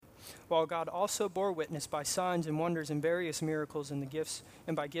while God also bore witness by signs and wonders and various miracles and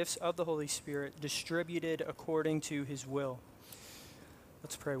by gifts of the Holy Spirit distributed according to his will.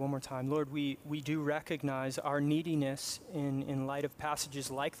 Let's pray one more time. Lord, we do recognize our neediness in light of passages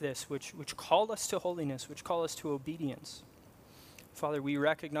like this, which call us to holiness, which call us to obedience. Father, we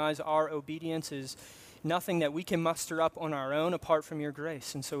recognize our obedience is nothing that we can muster up on our own apart from your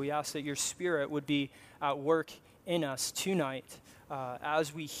grace. And so we ask that your Spirit would be at work in us tonight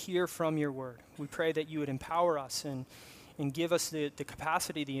as we hear from your word. We pray that you would empower us and give us the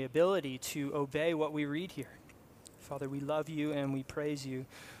capacity, the ability to obey what we read here. Father, we love you and we praise you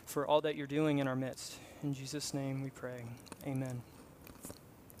for all that you're doing in our midst. In Jesus' name we pray. Amen.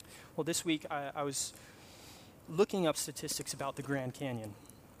 Well, this week I was looking up statistics about the Grand Canyon.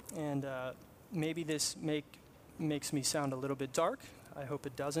 And maybe this makes me sound a little bit dark. I hope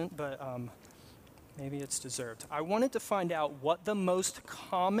it doesn't, but maybe it's deserved. I wanted to find out what the most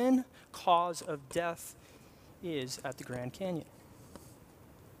common cause of death is at the Grand Canyon.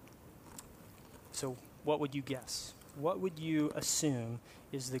 So what would you guess? What would you assume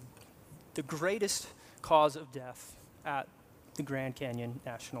is the greatest cause of death at the Grand Canyon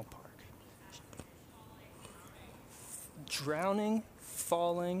National Park? Drowning,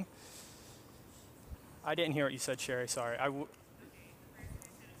 falling. I didn't hear what you said, Sherry. Sorry.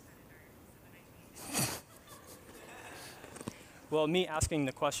 Well, me asking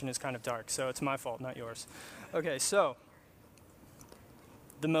the question is kind of dark, so it's my fault, not yours. Okay, so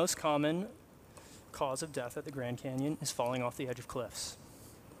the most common cause of death at the Grand Canyon is falling off the edge of cliffs.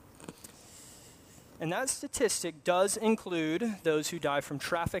 And that statistic does include those who die from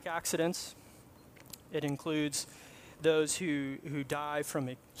traffic accidents. It includes those who die from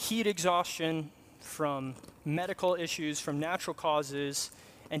heat exhaustion, from medical issues, from natural causes,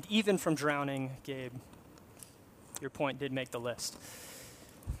 and even from drowning. Gabe, your point did make the list.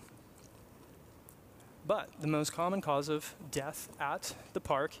 But the most common cause of death at the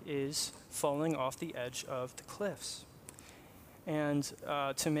park is falling off the edge of the cliffs. And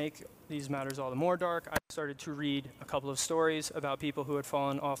to make these matters all the more dark, I started to read a couple of stories about people who had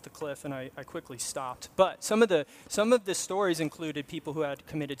fallen off the cliff, and I quickly stopped. But some of the stories included people who had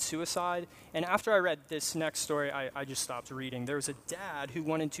committed suicide, and after I read this next story, I just stopped reading. There was a dad who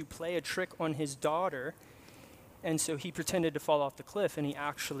wanted to play a trick on his daughter, and so he pretended to fall off the cliff, and he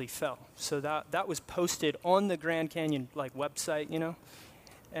actually fell. So that was posted on the Grand Canyon website,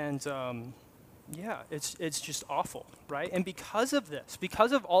 and yeah, it's just awful, right? And because of this,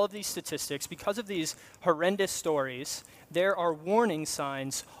 because of all of these statistics, because of these horrendous stories, there are warning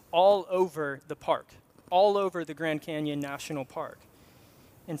signs all over the park, all over the Grand Canyon National Park.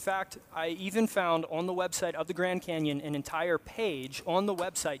 In fact, I even found on the website of the Grand Canyon an entire page on the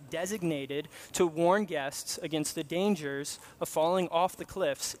website designated to warn guests against the dangers of falling off the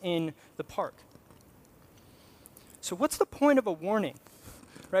cliffs in the park. So what's the point of a warning?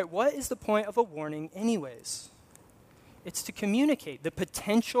 Right? What is the point of a warning anyways? It's to communicate the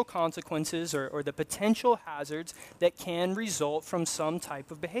potential consequences or the potential hazards that can result from some type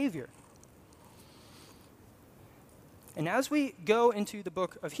of behavior. And as we go into the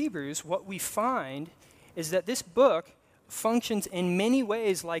book of Hebrews, what we find is that this book functions in many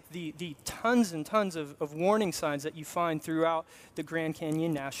ways like the tons and tons of warning signs that you find throughout the Grand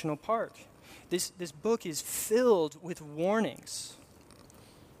Canyon National Park. This book is filled with warnings.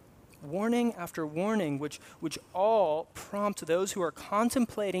 Warning after warning, which all prompt those who are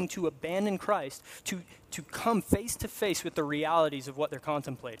contemplating to abandon Christ to come face to face with the realities of what they're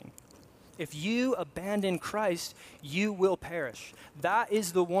contemplating. If you abandon Christ, you will perish. That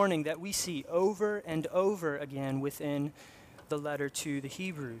is the warning that we see over and over again within the letter to the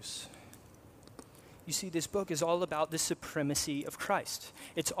Hebrews. You see, this book is all about the supremacy of Christ.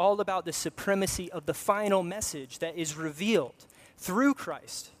 It's all about the supremacy of the final message that is revealed through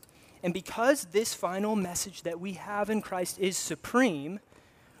Christ. And because this final message that we have in Christ is supreme,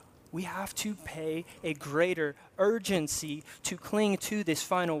 we have to pay a greater urgency to cling to this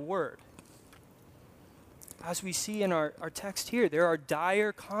final word. As we see in our text here, there are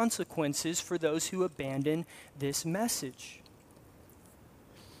dire consequences for those who abandon this message.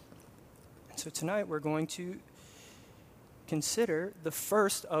 And so tonight we're going to consider the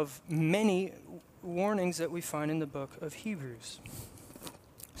first of many warnings that we find in the book of Hebrews.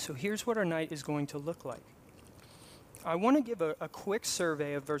 So here's what our night is going to look like. I want to give a quick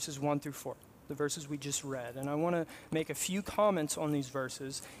survey of verses 1 through 4, the verses we just read. And I want to make a few comments on these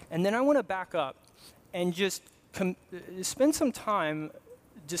verses. And then I want to back up and just spend some time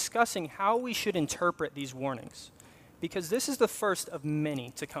discussing how we should interpret these warnings. Because this is the first of many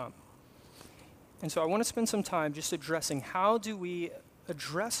to come. And so I want to spend some time just addressing how do we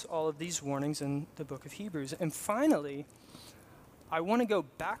address all of these warnings in the book of Hebrews. And finally, I want to go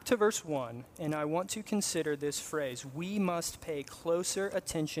back to verse 1, and I want to consider this phrase, we must pay closer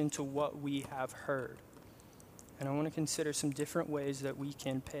attention to what we have heard. And I want to consider some different ways that we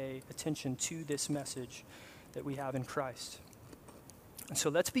can pay attention to this message that we have in Christ. And so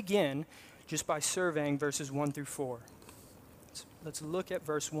let's begin just by surveying verses 1 through 4. Let's look at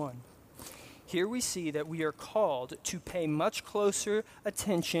verse 1. Here we see that we are called to pay much closer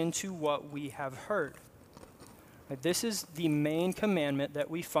attention to what we have heard. This is the main commandment that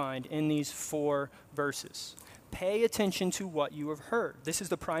we find in these 4 verses. Pay attention to what you have heard. This is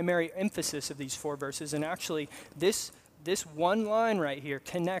the primary emphasis of these 4 verses. And actually, this one line right here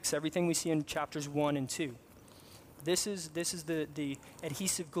connects everything we see in chapters 1 and 2. This is the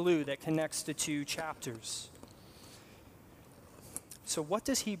adhesive glue that connects the 2 chapters. So what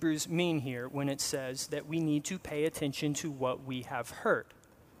does Hebrews mean here when it says that we need to pay attention to what we have heard?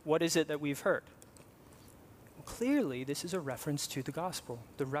 What is it that we've heard? Clearly, this is a reference to the gospel,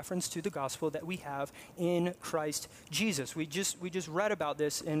 the reference to the gospel that we have in Christ Jesus. We just read about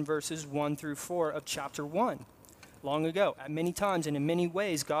this in verses 1 through 4 of chapter 1 long ago. At many times and in many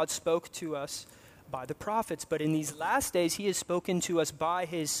ways, God spoke to us by the prophets, but in these last days he has spoken to us by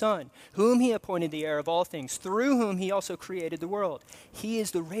his Son, whom he appointed the heir of all things, through whom he also created the world. He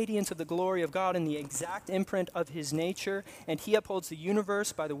is the radiance of the glory of God and the exact imprint of his nature, and he upholds the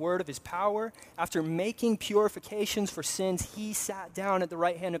universe by the word of his power. After making purifications for sins, he sat down at the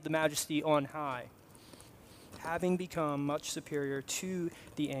right hand of the Majesty on high, having become much superior to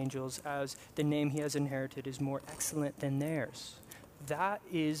the angels, as the name he has inherited is more excellent than theirs. That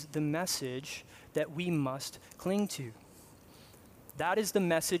is the message that we must cling to. That is the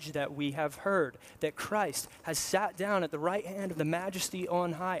message that we have heard, that Christ has sat down at the right hand of the Majesty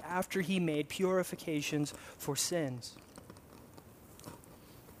on high after he made purifications for sins.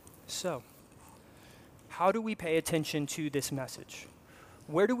 So, how do we pay attention to this message?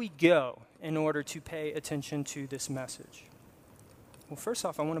 Where do we go in order to pay attention to this message? Well, first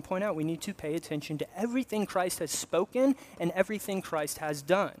off, I want to point out we need to pay attention to everything Christ has spoken and everything Christ has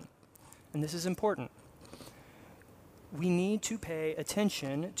done. And this is important. We need to pay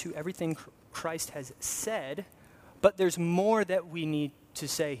attention to everything Christ has said, but there's more that we need to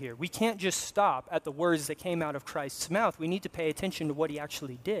say here. We can't just stop at the words that came out of Christ's mouth. We need to pay attention to what he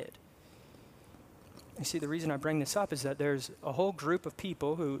actually did. You see, the reason I bring this up is that there's a whole group of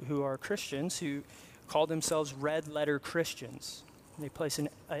people who are Christians who call themselves red-letter Christians. They place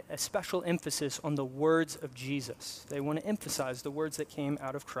a special emphasis on the words of Jesus. They want to emphasize the words that came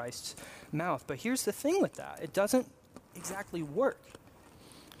out of Christ's mouth. But here's the thing with that. It doesn't exactly work.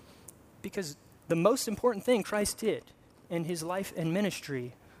 Because the most important thing Christ did in his life and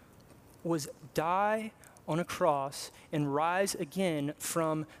ministry was die on a cross and rise again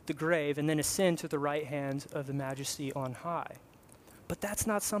from the grave and then ascend to the right hand of the Majesty on high. But that's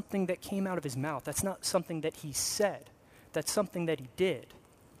not something that came out of his mouth. That's not something that he said. That's something that he did.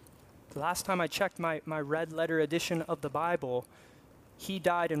 The last time I checked my red letter edition of the Bible, he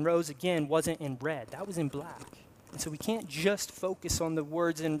died and rose again wasn't in red. That was in black. And so we can't just focus on the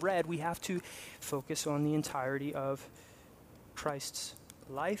words in red. We have to focus on the entirety of Christ's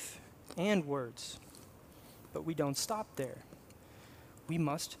life and words. But we don't stop there. We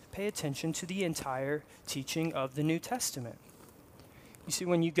must pay attention to the entire teaching of the New Testament. You see,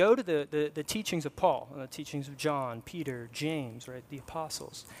 when you go to the teachings of Paul, the teachings of John, Peter, James, right, the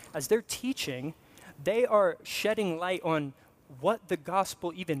apostles, as they're teaching, they are shedding light on what the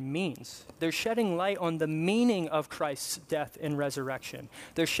gospel even means. They're shedding light on the meaning of Christ's death and resurrection.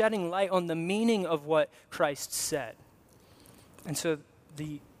 They're shedding light on the meaning of what Christ said. And so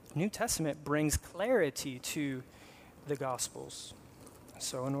the New Testament brings clarity to the Gospels.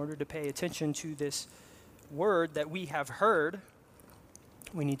 So in order to pay attention to this word that we have heard,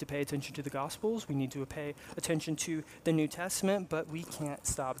 we need to pay attention to the Gospels. We need to pay attention to the New Testament, but we can't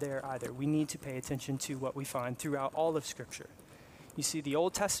stop there either. We need to pay attention to what we find throughout all of Scripture. You see, the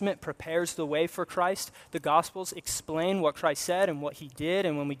Old Testament prepares the way for Christ. The Gospels explain what Christ said and what he did.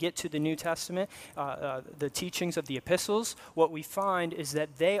 And when we get to the New Testament, the teachings of the epistles, what we find is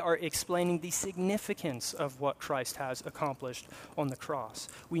that they are explaining the significance of what Christ has accomplished on the cross.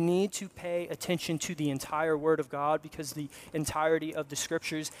 We need to pay attention to the entire Word of God because the entirety of the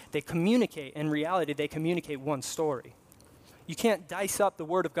Scriptures, they communicate, in reality, they communicate one story. You can't dice up the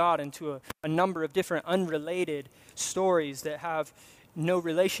Word of God into a number of different unrelated stories that have no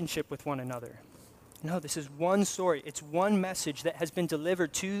relationship with one another. No, this is one story. It's one message that has been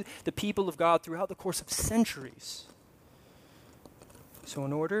delivered to the people of God throughout the course of centuries. So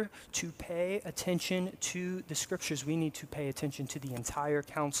in order to pay attention to the scriptures, we need to pay attention to the entire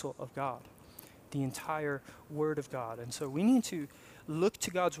counsel of God, the entire word of God. And so we need to look to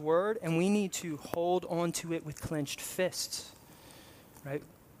God's word, and we need to hold on to it with clenched fists, right?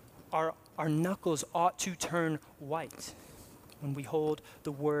 Our knuckles ought to turn white when we hold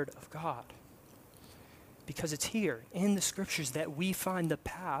the word of God, because it's here in the scriptures that we find the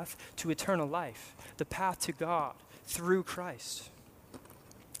path to eternal life, the path to God through Christ.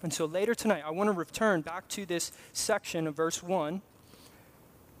 And so later tonight, I want to return back to this section of verse 1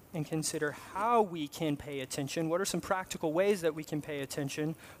 and consider how we can pay attention. What are some practical ways that we can pay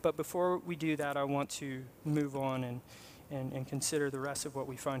attention? But before we do that, I want to move on and consider the rest of what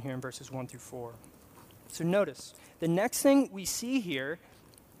we find here in verses 1 through 4. So notice, the next thing we see here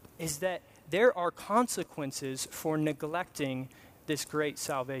is that there are consequences for neglecting this great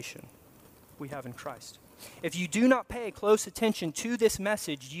salvation we have in Christ. If you do not pay close attention to this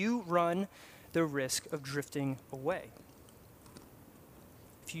message, you run the risk of drifting away.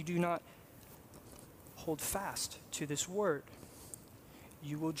 If you do not hold fast to this word,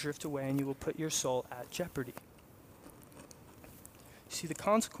 you will drift away and you will put your soul at jeopardy. See, the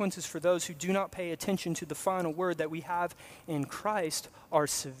consequences for those who do not pay attention to the final word that we have in Christ are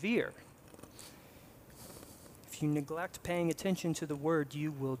severe. If you neglect paying attention to the word,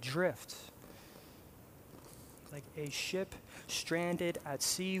 you will drift. Like a ship stranded at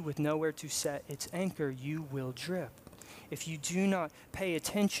sea with nowhere to set its anchor, you will drift. If you do not pay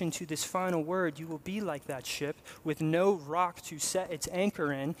attention to this final word, you will be like that ship with no rock to set its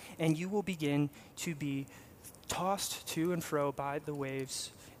anchor in, and you will begin to be tossed to and fro by the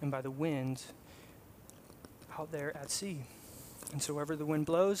waves and by the wind out there at sea. And so wherever the wind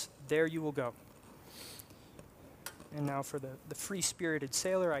blows, there you will go. And now for the free-spirited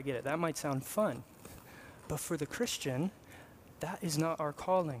sailor, I get it. That might sound fun. But for the Christian, that is not our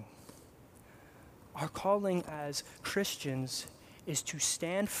calling. Our calling as Christians is to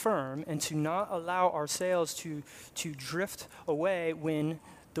stand firm and to not allow our sails to drift away when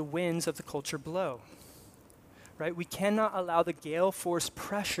the winds of the culture blow. Right? We cannot allow the gale force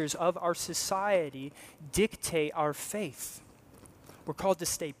pressures of our society dictate our faith. We're called to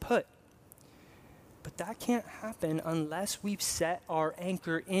stay put. But that can't happen unless we've set our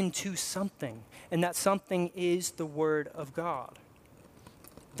anchor into something. And that something is the Word of God.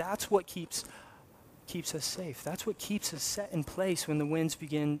 That's what keeps us safe. That's what keeps us set in place when the winds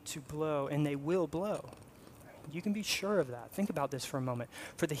begin to blow, and they will blow. You can be sure of that. Think about this for a moment.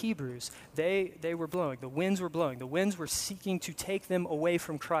 For the Hebrews, they were blowing. The winds were blowing. The winds were seeking to take them away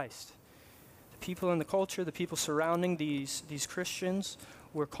from Christ. The people in the culture, the people surrounding these Christians,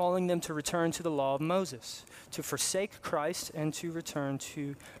 were calling them to return to the law of Moses, to forsake Christ and to return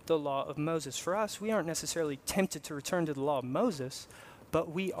to the law of Moses. For us, we aren't necessarily tempted to return to the law of Moses,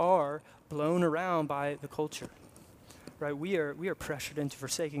 but we are blown around by the culture. Right? We are pressured into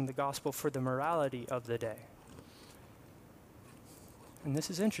forsaking the gospel for the morality of the day. And this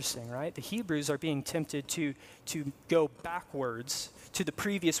is interesting, right? The Hebrews are being tempted to go backwards to the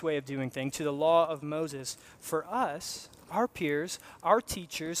previous way of doing things, to the law of Moses. For us, our peers, our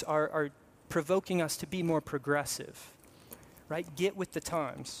teachers are provoking us to be more progressive, right? Get with the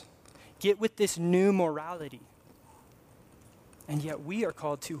times. Get with this new morality. And yet we are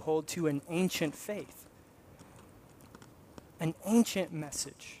called to hold to an ancient faith, an ancient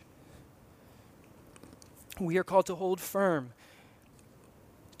message. We are called to hold firm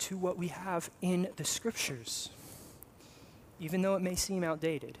to what we have in the scriptures, even though it may seem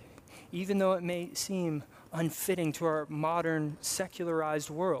outdated, even though it may seem unfitting to our modern secularized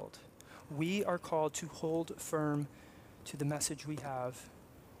world. We are called to hold firm to the message we have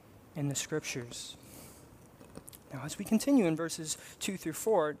in the scriptures. Now, as we continue in verses 2 through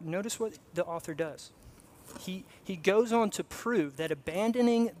 4, notice what the author does. He goes on to prove that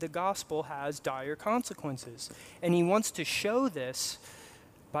abandoning the gospel has dire consequences. And he wants to show this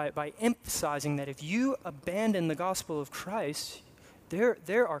by emphasizing that if you abandon the gospel of Christ,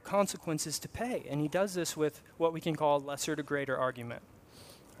 there are consequences to pay. And he does this with what we can call a lesser to greater argument.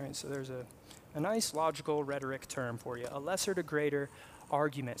 All right, so there's a nice logical rhetoric term for you, a lesser to greater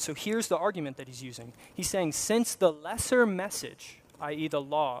argument. So here's the argument that he's using. He's saying, since the lesser message, i.e. the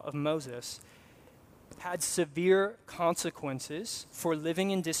law of Moses, had severe consequences for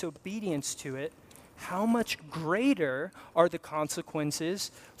living in disobedience to it, how much greater are the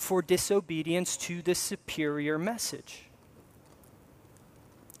consequences for disobedience to the superior message?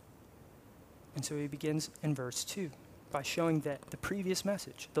 And so he begins in verse 2 by showing that the previous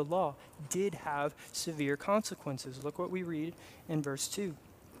message, the law, did have severe consequences. Look what we read in verse 2.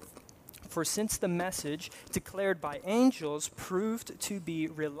 For since the message declared by angels proved to be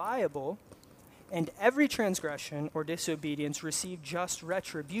reliable, and every transgression or disobedience received just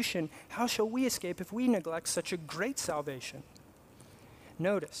retribution, how shall we escape if we neglect such a great salvation?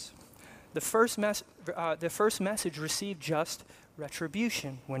 Notice, the first message received just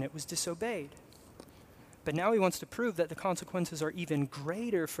retribution when it was disobeyed. But now he wants to prove that the consequences are even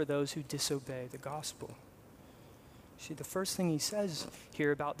greater for those who disobey the gospel. See, the first thing he says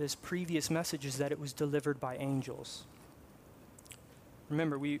here about this previous message is that it was delivered by angels.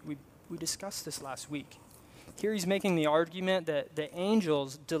 Remember, we discussed this last week. Here he's making the argument that the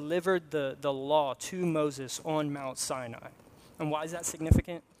angels delivered the law to Moses on Mount Sinai. And why is that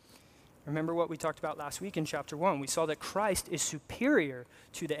significant? Remember what we talked about last week in chapter 1. We saw that Christ is superior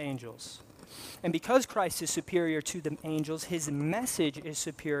to the angels. And because Christ is superior to the angels, his message is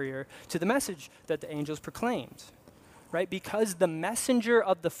superior to the message that the angels proclaimed. Right? Because the messenger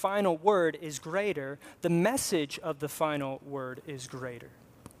of the final word is greater, the message of the final word is greater.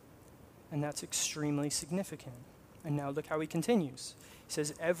 And that's extremely significant. And now look how he continues. He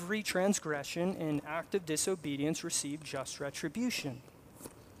says, every transgression and act of disobedience received just retribution.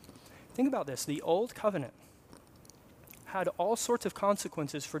 Think about this. The old covenant had all sorts of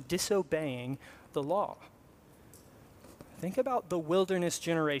consequences for disobeying the law. Think about the wilderness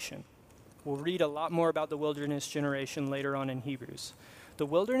generation. We'll read a lot more about the wilderness generation later on in Hebrews. The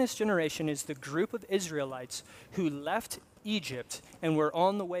wilderness generation is the group of Israelites who left Egypt and were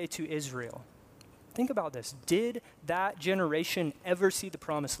on the way to Israel. Think about this. Did that generation ever see the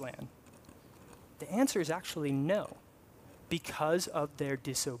promised land? The answer is actually no, because of their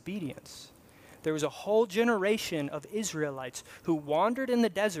disobedience. There was a whole generation of Israelites who wandered in the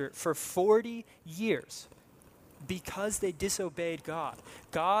desert for 40 years because they disobeyed God.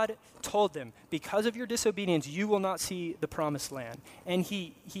 God told them, because of your disobedience, you will not see the promised land. And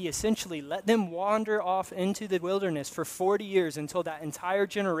he essentially let them wander off into the wilderness for 40 years until that entire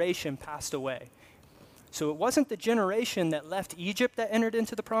generation passed away. So it wasn't the generation that left Egypt that entered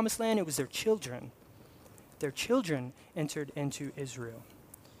into the promised land, it was their children. Their children entered into Israel.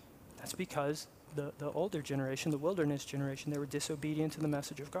 That's because the older generation, the wilderness generation, they were disobedient to the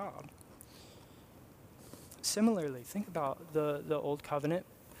message of God. Similarly, think about the Old Covenant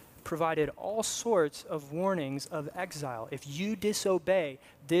provided all sorts of warnings of exile. If you disobey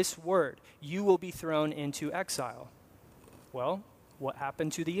this word, you will be thrown into exile. Well, what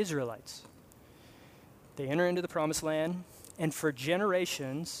happened to the Israelites? They enter into the promised land, and for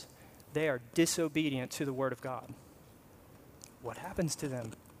generations, they are disobedient to the word of God. What happens to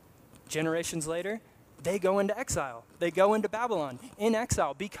them? Generations later, they go into exile. They go into Babylon in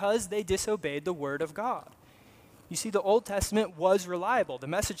exile because they disobeyed the word of God. You see, the Old Testament was reliable. The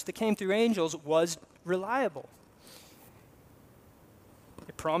message that came through angels was reliable.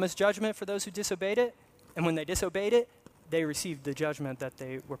 It promised judgment for those who disobeyed it, and when they disobeyed it, they received the judgment that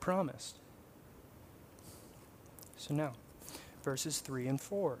they were promised. So now, verses 3 and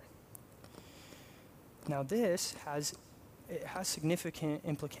 4. Now this has significant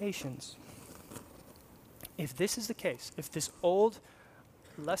implications. If this is the case, if this old,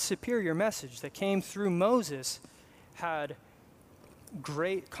 less superior message that came through Moses had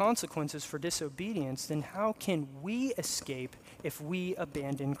great consequences for disobedience, then how can we escape if we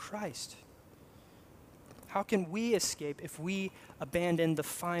abandon Christ? How can we escape if we abandon the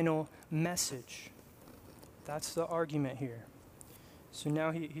final message? That's the argument here. So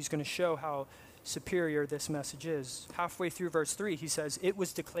now he's going to show how superior this message is. Halfway through verse 3, he says, "It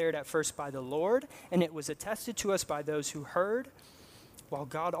was declared at first by the Lord, and it was attested to us by those who heard, while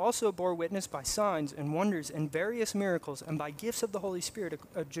God also bore witness by signs and wonders and various miracles and by gifts of the Holy Spirit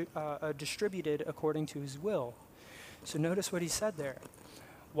distributed according to his will." So notice what he said there.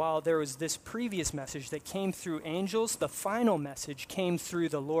 While there was this previous message that came through angels, the final message came through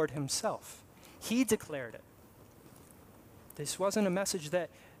the Lord himself. He declared it. This wasn't a message that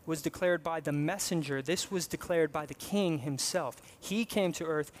was declared by the messenger. This was declared by the king himself. He came to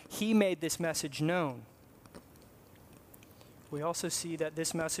earth. He made this message known. We also see that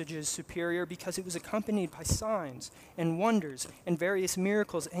this message is superior because it was accompanied by signs and wonders and various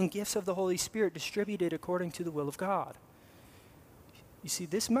miracles and gifts of the Holy Spirit distributed according to the will of God. You see,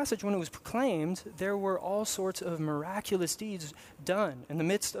 this message, when it was proclaimed, there were all sorts of miraculous deeds done in the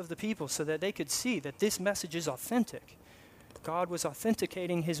midst of the people so that they could see that this message is authentic. God was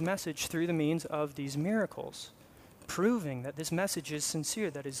authenticating his message through the means of these miracles, proving that this message is sincere,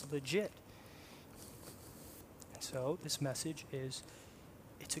 that is legit. And so this message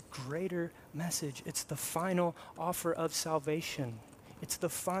it's a greater message. It's the final offer of salvation. It's the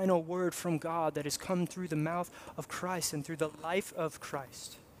final word from God that has come through the mouth of Christ and through the life of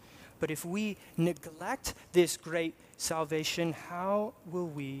Christ. But if we neglect this great salvation, how will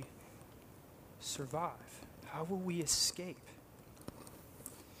we survive? How will we escape?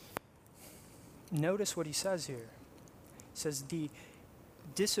 Notice what he says here. He says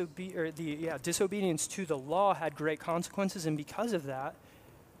disobedience to the law had great consequences, and because of that,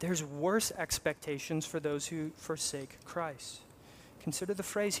 there's worse expectations for those who forsake Christ. Consider the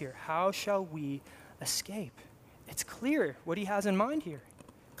phrase here, how shall we escape? It's clear what he has in mind here.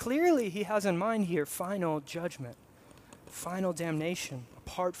 Clearly, he has in mind here final judgment, final damnation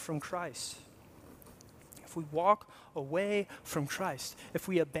apart from Christ. If we walk away from Christ, if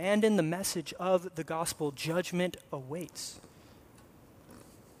we abandon the message of the gospel, judgment awaits.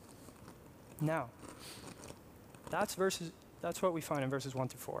 Now, that's what we find in verses 1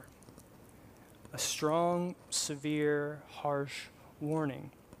 through 4. A strong, severe, harsh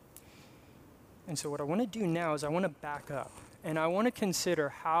warning. And so what I want to do now is I want to back up, and I want to consider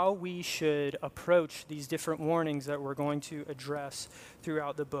how we should approach these different warnings that we're going to address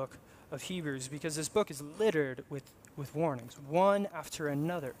throughout the book of Hebrews, because this book is littered with warnings, one after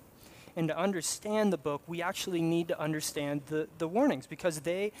another. And to understand the book, we actually need to understand the warnings, because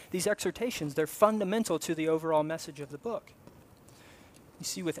these exhortations, they're fundamental to the overall message of the book. You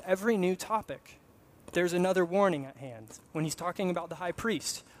see, with every new topic, there's another warning at hand. When he's talking about the high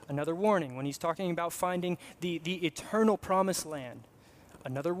priest, another warning. When he's talking about finding the eternal promised land,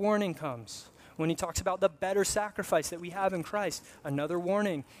 another warning comes. When he talks about the better sacrifice that we have in Christ, another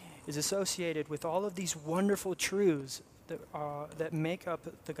warning is associated with all of these wonderful truths that make up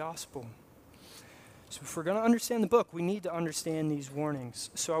the gospel. So if we're going to understand the book, we need to understand these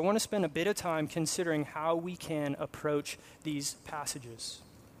warnings. So I want to spend a bit of time considering how we can approach these passages.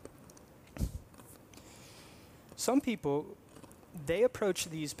 Some people, they approach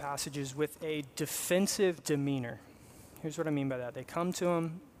these passages with a defensive demeanor. Here's what I mean by that. They come to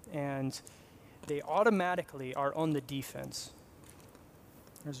them and they automatically are on the defense.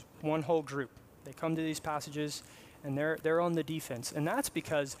 There's one whole group. They come to these passages and they're on the defense. And that's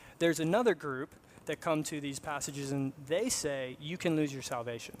because there's another group that come to these passages and they say, you can lose your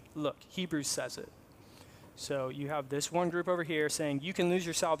salvation. Look, Hebrews says it. So you have this one group over here saying you can lose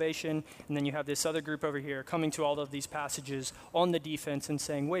your salvation, and then you have this other group over here coming to all of these passages on the defense and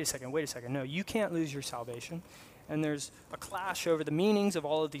saying, wait a second, no, you can't lose your salvation. And there's a clash over the meanings of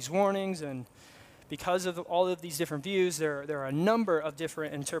all of these warnings, and because of all of these different views, there are a number of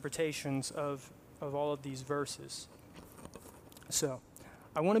different interpretations of all of these verses. So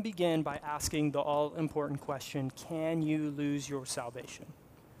I want to begin by asking the all-important question, can you lose your salvation?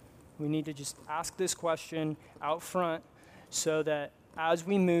 We need to just ask this question out front so that as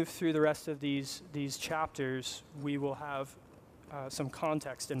we move through the rest of these chapters, we will have some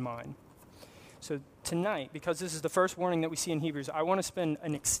context in mind. So tonight, because this is the first warning that we see in Hebrews, I want to spend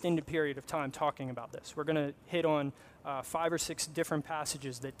an extended period of time talking about this. We're going to hit on 5 or 6 different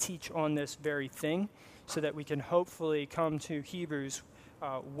passages that teach on this very thing so that we can hopefully come to Hebrews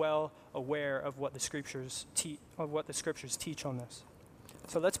well aware of what the scriptures teach on this.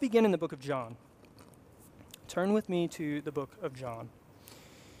 So let's begin in the book of John. Turn with me to the book of John.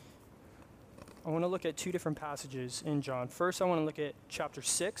 I want to look at 2 different passages in John. First, I want to look at chapter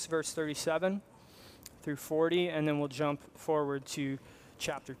 6, verse 37 through 40, and then we'll jump forward to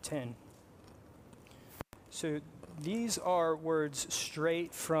chapter 10. So these are words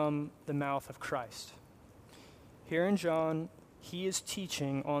straight from the mouth of Christ. Here in John, he is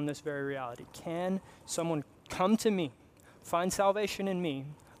teaching on this very reality. Can someone come to me, find salvation in me,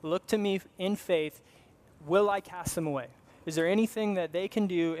 look to me in faith, will I cast them away? Is there anything that they can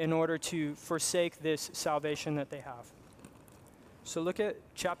do in order to forsake this salvation that they have? So look at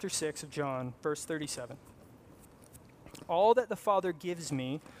chapter 6 of John, verse 37. All that the Father gives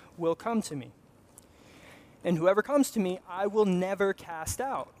me will come to me, and whoever comes to me I will never cast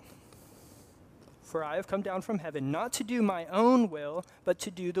out. For I have come down from heaven not to do my own will, but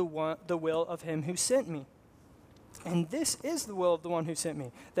to do the will of him who sent me. And this is the will of the one who sent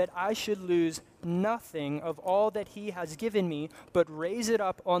me, that I should lose nothing of all that he has given me, but raise it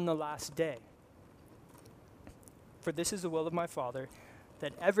up on the last day. For this is the will of my Father,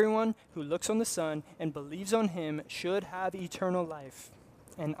 that everyone who looks on the Son and believes on him should have eternal life,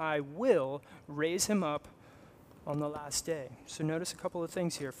 and I will raise him up on the last day. So notice a couple of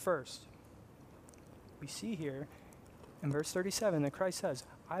things here. First, we see here in verse 37 that Christ says,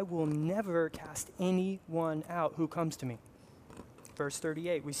 I will never cast anyone out who comes to me. Verse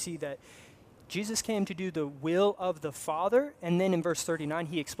 38, we see that Jesus came to do the will of the Father, and then in verse 39,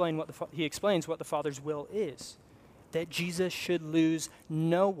 he explains what the Father's will is, that Jesus should lose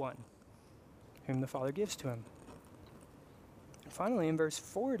no one whom the Father gives to him. Finally, in verse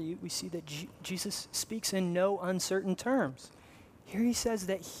 40, we see that Jesus speaks in no uncertain terms. Here he says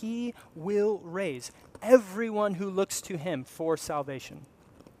that he will raise everyone who looks to him for salvation.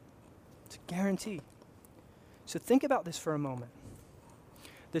 It's a guarantee. So think about this for a moment.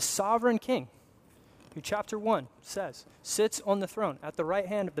 The sovereign king, who chapter 1 says, sits on the throne at the right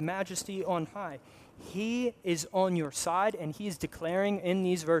hand of the majesty on high. He is on your side, and he is declaring in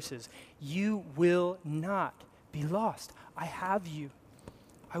these verses, you will not be lost. I have you.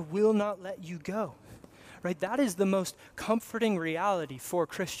 I will not let you go. Right? That is the most comforting reality for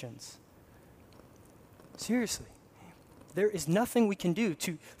Christians. Seriously. There is nothing we can do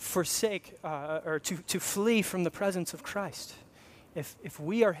to forsake or to flee from the presence of Christ. If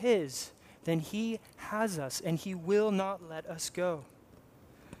we are his, then he has us, and he will not let us go.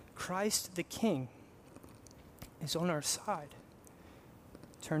 Christ the King is on our side.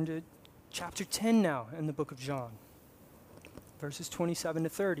 Turn to chapter 10 now in the book of John, verses 27 to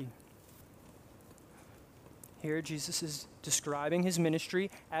 30. Here Jesus is describing his ministry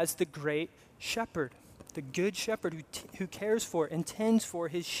as the great shepherd, the good shepherd who cares for and tends for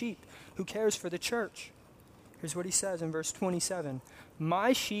his sheep, who cares for the church. Here's what he says in verse 27.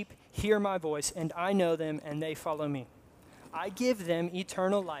 My sheep hear my voice, and I know them, and they follow me. I give them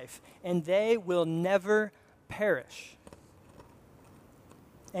eternal life, and they will never perish.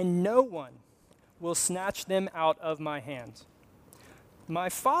 And no one will snatch them out of my hands. My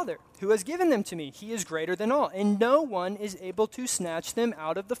Father, who has given them to me, he is greater than all, and no one is able to snatch them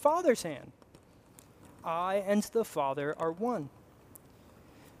out of the Father's hand. I and the Father are one.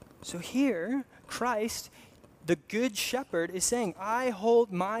 So here, Christ, the good shepherd, is saying, I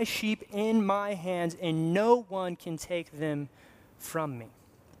hold my sheep in my hands, and no one can take them from me.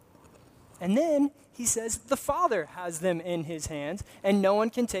 And then he says the Father has them in his hands, and no one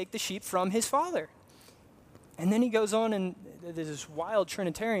can take the sheep from his Father. And then he goes on, and there's this wild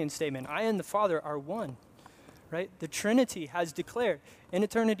Trinitarian statement, I and the Father are one. Right? The Trinity has declared in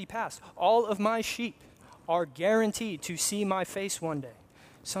eternity past, all of my sheep are guaranteed to see my face one day,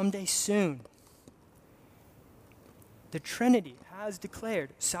 someday soon. The Trinity has declared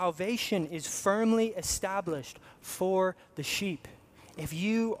salvation is firmly established for the sheep. If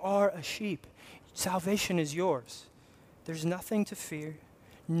you are a sheep, salvation is yours. There's nothing to fear.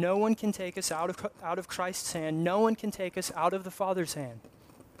 No one can take us out of Christ's hand. No one can take us out of the Father's hand.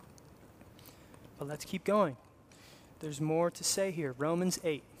 But let's keep going. There's more to say here. Romans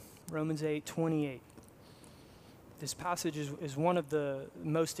 8:28. This passage is one of the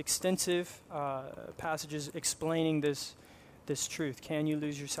most extensive passages explaining this truth. Can you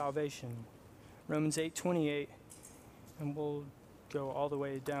lose your salvation? Romans 8:28, and we'll go all the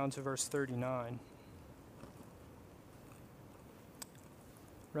way down to verse 39.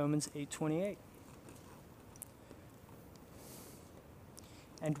 Romans 8:28.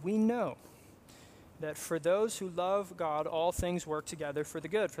 And we know that for those who love God, all things work together for the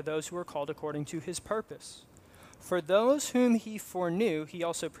good, for those who are called according to his purpose. For those whom he foreknew, he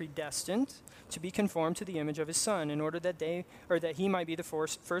also predestined to be conformed to the image of his Son, in order that he might be the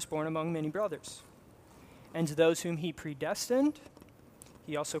firstborn among many brothers. And those whom he predestined,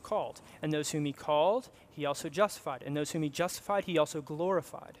 he also called. And those whom he called, he also justified. And those whom he justified, he also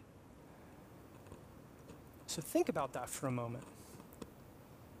glorified. So think about that for a moment.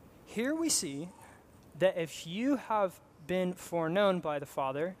 Here we see that if you have been foreknown by the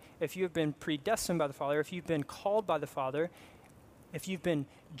Father, if you have been predestined by the Father, if you've been called by the Father, if you've been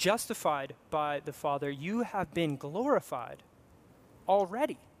justified by the Father, you have been glorified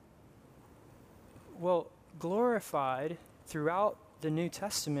already. Well, glorified throughout the New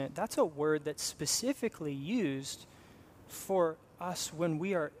Testament, that's a word that's specifically used for us when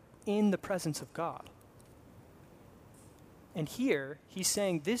we are in the presence of God. And here, he's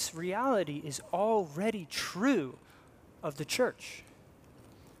saying this reality is already true of the church.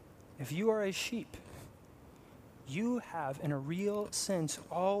 If you are a sheep, you have, in a real sense,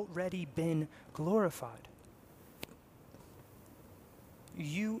 already been glorified.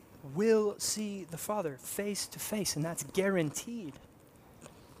 You will see the Father face to face, and that's guaranteed.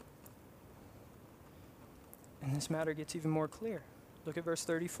 And this matter gets even more clear. Look at verse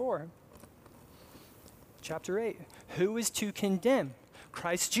 34. Chapter 8. Who is to condemn?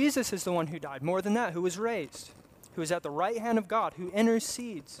 Christ Jesus is the one who died. More than that, who was raised, who is at the right hand of God, who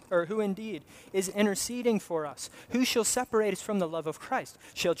intercedes, or who indeed is interceding for us. Who shall separate us from the love of Christ?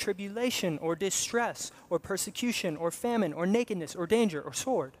 Shall tribulation or distress or persecution or famine or nakedness or danger or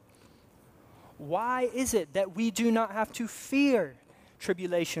sword? Why is it that we do not have to fear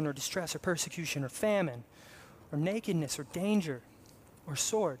tribulation or distress or persecution or famine or nakedness or danger or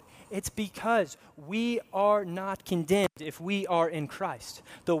sword? It's because we are not condemned if we are in Christ.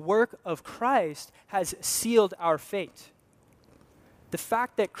 The work of Christ has sealed our fate. The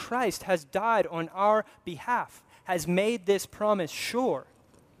fact that Christ has died on our behalf has made this promise sure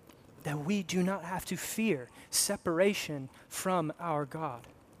that we do not have to fear separation from our God.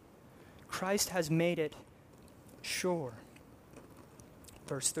 Christ has made it sure.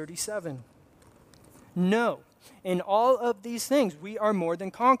 Verse 37. No, in all of these things we are more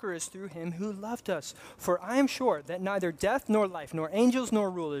than conquerors through him who loved us. For I am sure that neither death nor life, nor angels nor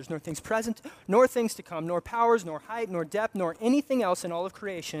rulers, nor things present, nor things to come, nor powers, nor height, nor depth, nor anything else in all of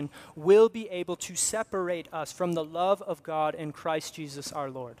creation will be able to separate us from the love of God in Christ Jesus our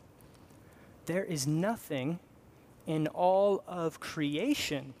Lord. There is nothing in all of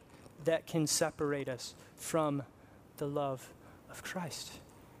creation that can separate us from the love of Christ.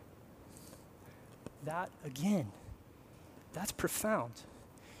 That, again, that's profound.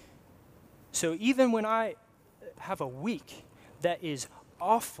 So even when I have a week that is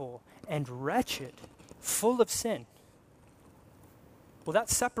awful and wretched, full of sin, will that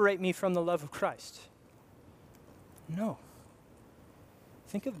separate me from the love of Christ? No.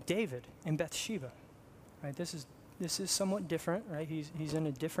 Think of David and Bathsheba, right? This is somewhat different, right? He's in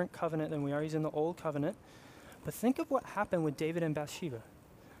a different covenant than we are. He's in the old covenant. But think of what happened with David and Bathsheba.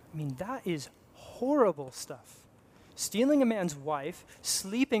 I mean, that is horrible stuff. Stealing a man's wife,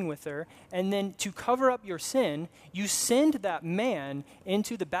 sleeping with her, and then to cover up your sin, you send that man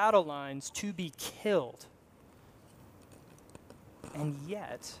into the battle lines to be killed. And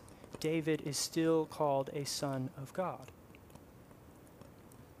yet, David is still called a son of God.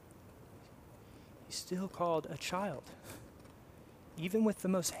 He's still called a child. Even with the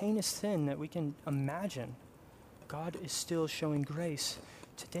most heinous sin that we can imagine, God is still showing grace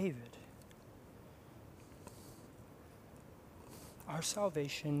to David. Our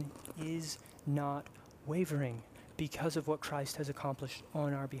salvation is not wavering because of what Christ has accomplished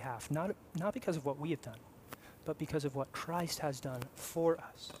on our behalf. Not because of what we have done, but because of what Christ has done for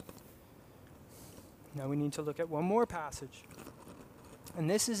us. Now we need to look at one more passage. And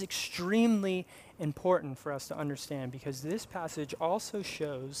this is extremely important for us to understand because this passage also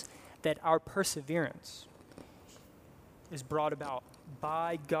shows that our perseverance is brought about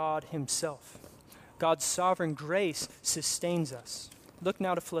by God himself. God's sovereign grace sustains us. Look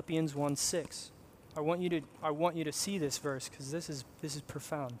now to Philippians 1:6. I want you to see this verse because this is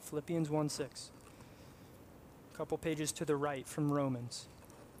profound. Philippians 1:6. A couple pages to the right from Romans.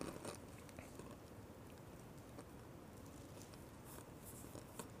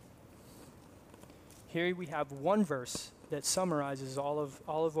 Here we have one verse that summarizes all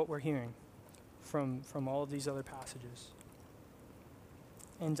of what we're hearing from all of these other passages.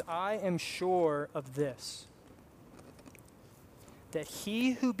 And I am sure of this, that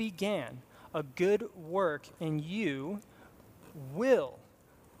he who began a good work in you will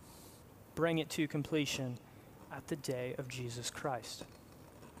bring it to completion at the day of Jesus Christ.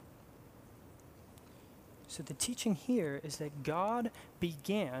 So the teaching here is that God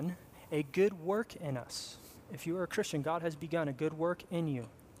began a good work in us. If you are a Christian, God has begun a good work in you.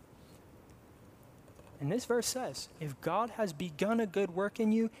 And this verse says, if God has begun a good work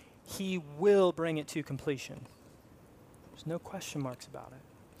in you, he will bring it to completion. There's no question marks about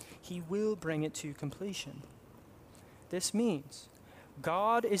it. He will bring it to completion. This means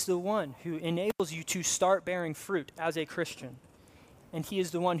God is the one who enables you to start bearing fruit as a Christian. And he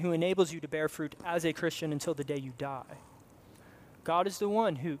is the one who enables you to bear fruit as a Christian until the day you die. God is the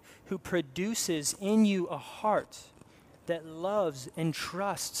one who produces in you a heart that loves and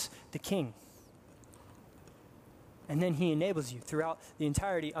trusts the King. And then he enables you throughout the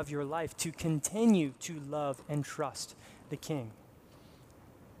entirety of your life to continue to love and trust the King.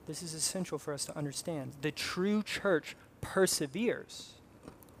 This is essential for us to understand. The true church perseveres.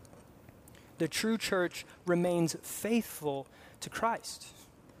 The true church remains faithful to Christ.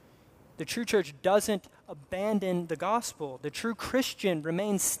 The true church doesn't abandon the gospel. The true Christian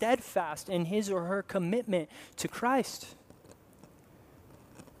remains steadfast in his or her commitment to Christ.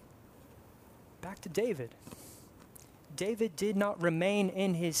 Back to David. David did not remain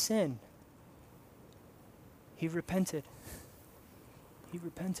in his sin. He repented. He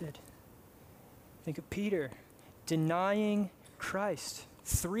repented. Think of Peter denying Christ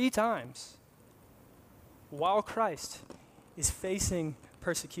 3 times while Christ is facing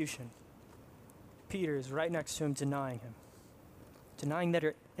persecution. Peter is right next to him denying him, denying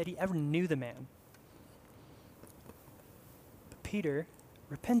that he ever knew the man. But Peter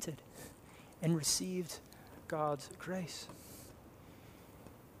repented and received God's grace.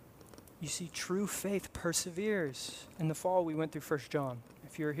 You see, true faith perseveres. In the fall, we went through 1 John.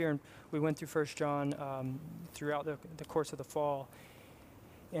 If you were here, we went through 1 John throughout the course of the fall.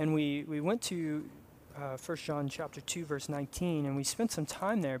 And we went to 1 John chapter 2, verse 19, and we spent some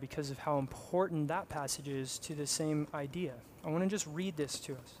time there because of how important that passage is to the same idea. I want to just read this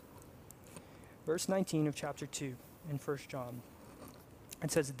to us. Verse 19 of chapter 2 in 1 John.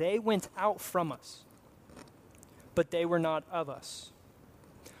 It says, "They went out from us, but they were not of us.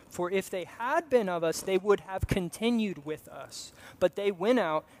 For if they had been of us, they would have continued with us. But they went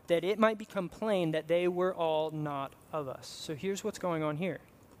out that it might become plain that they were all not of us." So here's what's going on here.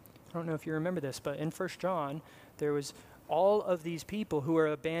 I don't know if you remember this, but in 1 John, there was all of these people who are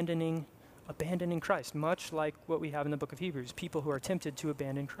abandoning Christ, much like what we have in the book of Hebrews, people who are tempted to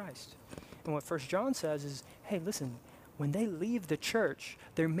abandon Christ. And what 1 John says is, hey, listen, when they leave the church,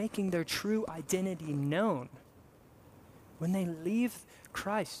 they're making their true identity known. When they leave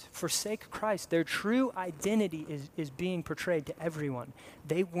Christ, forsake Christ, their true identity is being portrayed to everyone.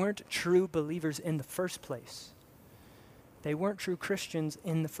 They weren't true believers in the first place. They weren't true Christians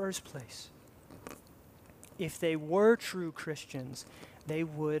in the first place. If they were true Christians, they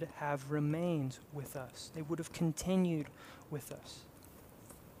would have remained with us. They would have continued with us.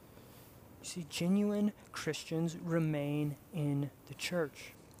 You see, genuine Christians remain in the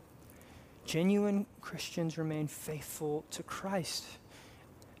church. Genuine Christians remain faithful to Christ.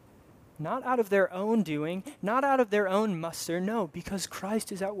 Not out of their own doing, not out of their own muster, no, because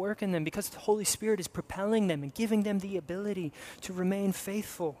Christ is at work in them, because the Holy Spirit is propelling them and giving them the ability to remain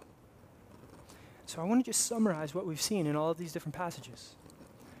faithful. So I want to just summarize what we've seen in all of these different passages.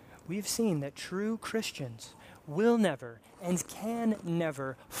 We've seen that true Christians will never and can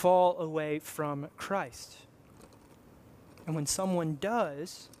never fall away from Christ. And when someone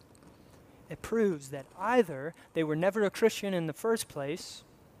does, it proves that either they were never a Christian in the first place,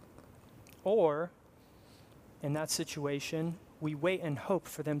 or, in that situation, we wait and hope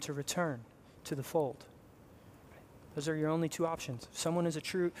for them to return to the fold. Those are your only two options. If someone is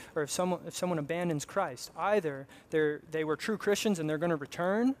if someone abandons Christ, either they were true Christians and they're going to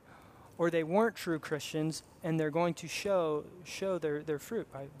return, or they weren't true Christians and they're going to show their fruit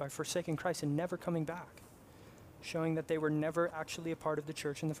by forsaking Christ and never coming back, showing that they were never actually a part of the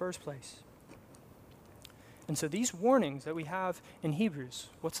church in the first place. And so these warnings that we have in Hebrews,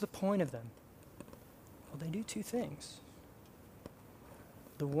 what's the point of them? Well, they do two things.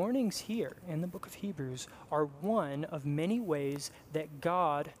 The warnings here in the book of Hebrews are one of many ways that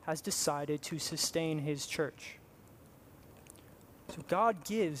God has decided to sustain his church. So God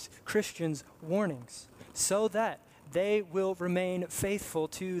gives Christians warnings so that they will remain faithful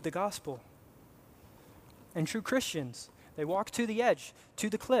to the gospel. And true Christians, they walk to the edge, to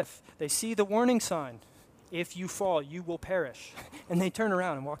the cliff. They see the warning sign. If you fall, you will perish. And they turn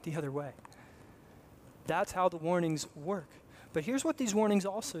around and walk the other way. That's how the warnings work. But here's what these warnings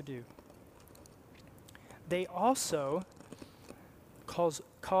also do. They also cause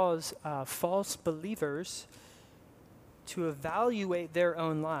false believers to evaluate their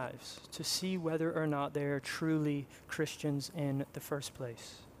own lives, to see whether or not they are truly Christians in the first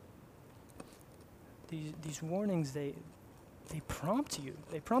place. These warnings, they prompt you.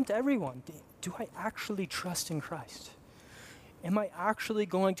 They prompt everyone. Do I actually trust in Christ? Am I actually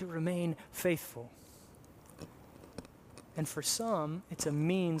going to remain faithful? And for some, it's a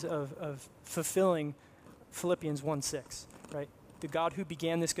means of fulfilling Philippians 1:6, right? The God who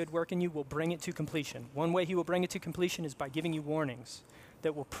began this good work in you will bring it to completion. One way he will bring it to completion is by giving you warnings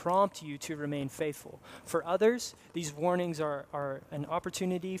that will prompt you to remain faithful. For others, these warnings are an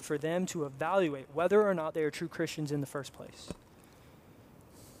opportunity for them to evaluate whether or not they are true Christians in the first place.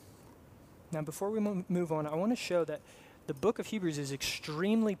 Now, before we move on, I want to show that the book of Hebrews is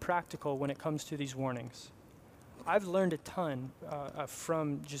extremely practical when it comes to these warnings. I've learned a ton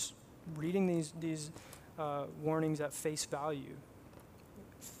from just reading these warnings at face value.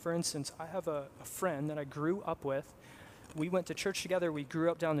 For instance, I have a friend that I grew up with. We went to church together. We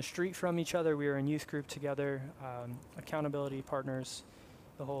grew up down the street from each other. We were in youth group together, accountability partners,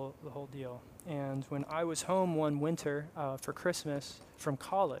 the whole deal. And when I was home one winter for Christmas from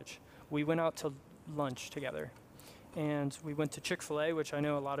college, we went out to lunch together. And we went to Chick-fil-A, which I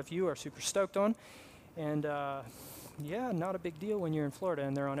know a lot of you are super stoked on. And yeah, not a big deal when you're in Florida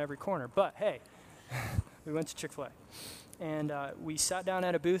and they're on every corner. But hey, we went to Chick-fil-A. And we sat down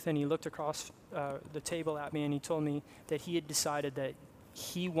at a booth, and he looked across the table at me, and he told me that he had decided that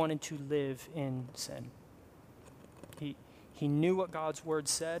he wanted to live in sin. He knew what God's word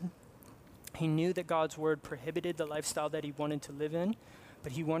said. He knew that God's word prohibited the lifestyle that he wanted to live in,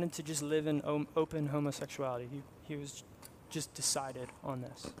 but he wanted to just live in open homosexuality. He was just decided on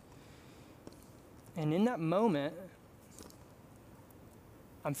this. And in that moment,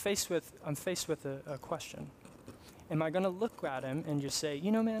 I'm faced with a question. Am I going to look at him and just say,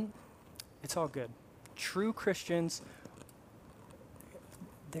 you know, man, it's all good. True Christians,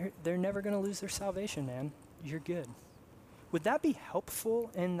 they're never going to lose their salvation, man. You're good. Would that be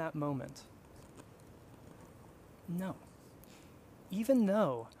helpful in that moment? No. Even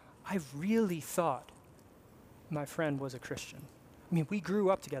though I really thought my friend was a Christian. I mean, we grew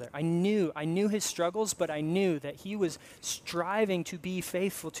up together. I knew his struggles, but I knew that he was striving to be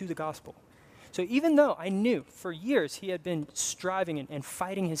faithful to the gospel. So even though I knew for years he had been striving and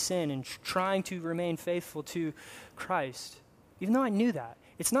fighting his sin and trying to remain faithful to Christ, even though I knew that,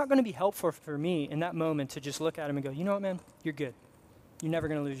 it's not going to be helpful for me in that moment to just look at him and go, you know what, man, you're good. You're never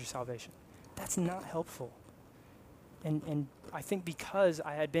going to lose your salvation. That's not helpful. And I think because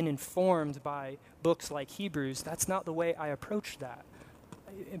I had been informed by books like Hebrews, that's not the way I approached that.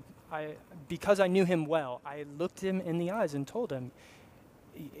 Because I knew him well, I looked him in the eyes and told him,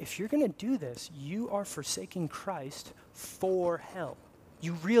 if you're going to do this, you are forsaking Christ for hell.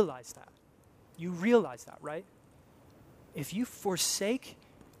 You realize that. You realize that, right? If you forsake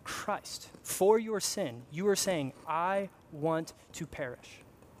Christ for your sin, you are saying, I want to perish.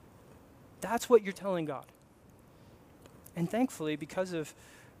 That's what you're telling God. And thankfully, because of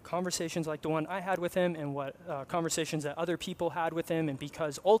conversations like the one I had with him and what conversations that other people had with him, and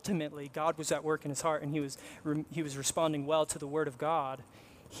because ultimately God was at work in his heart and he was responding well to the word of God,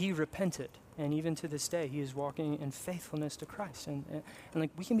 he repented. And even to this day, he is walking in faithfulness to Christ. And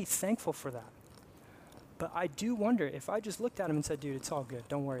like, we can be thankful for that. But I do wonder if I just looked at him and said, dude, it's all good.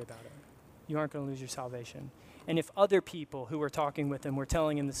 Don't worry about it. You aren't going to lose your salvation. And if other people who were talking with him were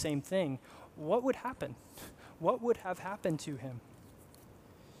telling him the same thing, what would happen? What would have happened to him?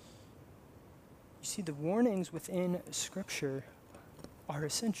 You see, the warnings within Scripture are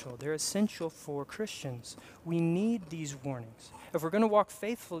essential. They're essential for Christians. We need these warnings. If we're going to walk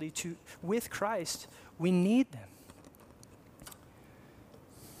faithfully with Christ, we need them.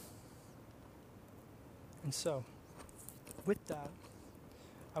 And so, with that,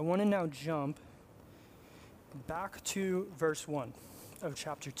 I want to now jump back to verse 1 of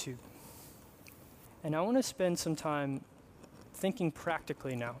chapter 2. And I want to spend some time thinking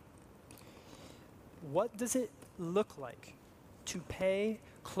practically now. What does it look like to pay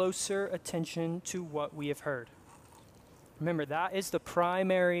closer attention to what we have heard? Remember, that is the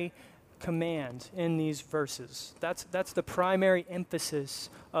primary command in these verses. That's the primary emphasis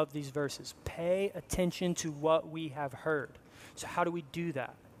of these verses. Pay attention to what we have heard. So how do we do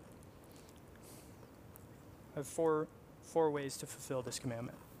that? I have four ways to fulfill this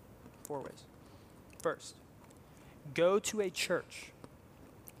commandment. 4 ways. First, go to a church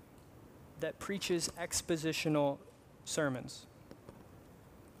that preaches expositional sermons.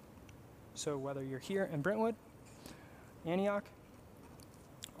 So whether you're here in Brentwood, Antioch,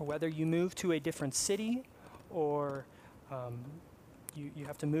 or whether you move to a different city, or you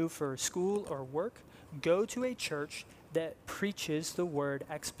have to move for school or work, go to a church that preaches the word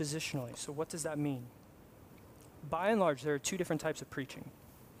expositionally. So what does that mean? By and large, there are 2 different types of preaching.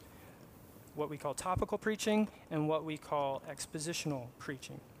 What we call topical preaching and what we call expositional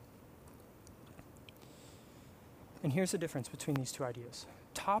preaching. And here's the difference between these 2 ideas.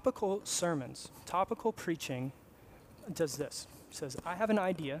 Topical sermons, topical preaching does this. It says, I have an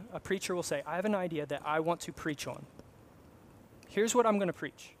idea. A preacher will say, I have an idea that I want to preach on. Here's what I'm going to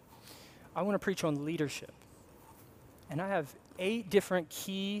preach. I want to preach on leadership. And I have 8 different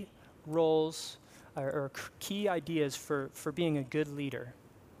key roles or key ideas for being a good leader.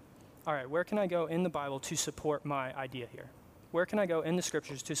 All right, where can I go in the Bible to support my idea here? Where can I go in the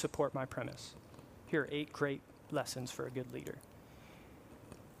Scriptures to support my premise? Here are 8 great lessons for a good leader.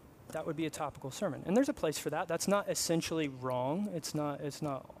 That would be a topical sermon. And there's a place for that. That's not essentially wrong. It's not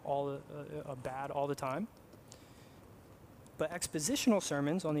all bad all the time. But expositional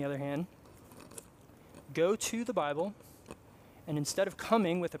sermons, on the other hand, go to the Bible, and instead of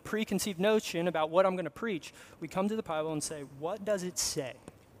coming with a preconceived notion about what I'm going to preach, we come to the Bible and say, what does it say?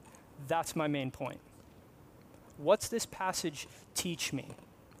 That's my main point. What's this passage teach me?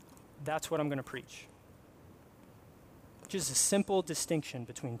 That's what I'm going to preach. Just a simple distinction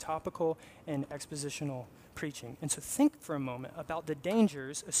between topical and expositional preaching. And so think for a moment about the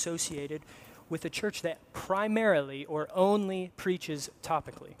dangers associated with a church that primarily or only preaches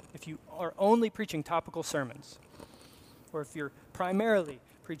topically. If you are only preaching topical sermons, or if you're primarily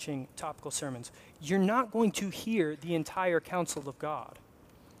preaching topical sermons, you're not going to hear the entire counsel of God.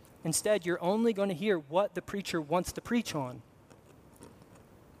 Instead, you're only going to hear what the preacher wants to preach on.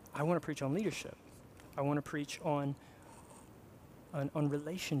 I want to preach on leadership. I want to preach on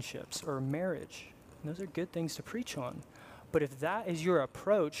relationships or marriage. And those are good things to preach on. But if that is your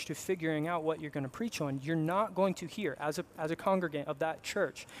approach to figuring out what you're going to preach on, you're not going to hear, as a congregant of that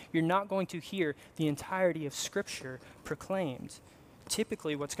church, you're not going to hear the entirety of Scripture proclaimed.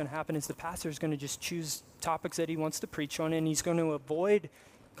 Typically, what's going to happen is the pastor is going to just choose topics that he wants to preach on, and he's going to avoid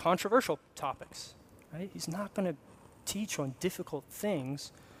controversial topics, right? He's not going to teach on difficult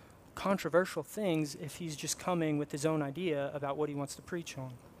things, controversial things, if he's just coming with his own idea about what he wants to preach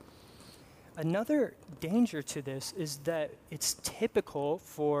on. Another danger to this is that it's typical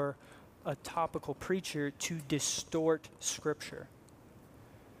for a topical preacher to distort Scripture.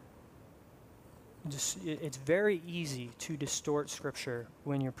 It's very easy to distort Scripture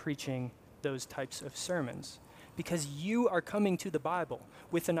when you're preaching those types of sermons, because you are coming to the Bible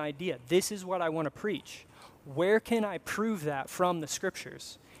with an idea. This is what I want to preach. Where can I prove that from the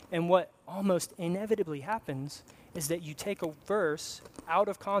Scriptures? And what almost inevitably happens is that you take a verse out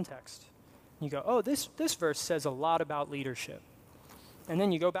of context. You go, oh, this verse says a lot about leadership. And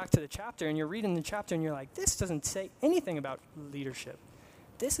then you go back to the chapter and you're reading the chapter and you're like, this doesn't say anything about leadership.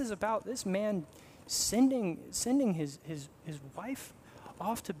 This is about this man sending his wife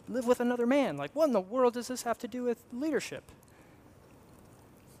off to live with another man. Like, what in the world does this have to do with leadership?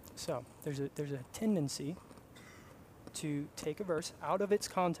 So there's a tendency to take a verse out of its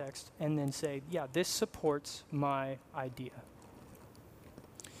context and then say, yeah, this supports my idea.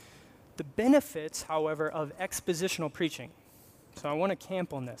 The benefits, however, of expositional preaching. So I want to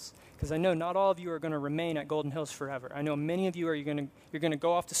camp on this, because I know not all of you are going to remain at Golden Hills forever. I know many of you you're going to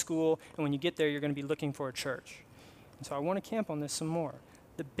go off to school, and when you get there, you're going to be looking for a church. And so I want to camp on this some more.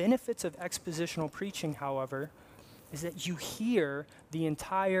 The benefits of expositional preaching, however, is that you hear the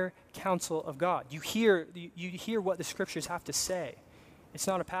entire counsel of God. You hear what the Scriptures have to say. It's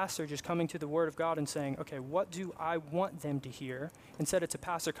not a pastor just coming to the Word of God and saying, okay, what do I want them to hear? Instead, it's a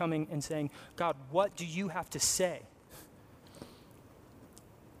pastor coming and saying, God, what do you have to say?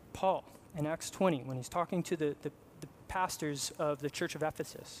 Paul, in Acts 20, when he's talking to the pastors of the church of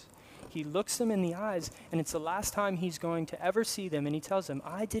Ephesus, he looks them in the eyes, and it's the last time he's going to ever see them, and he tells them,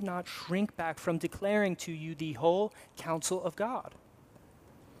 I did not shrink back from declaring to you the whole counsel of God.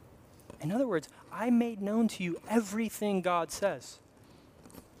 In other words, I made known to you everything God says.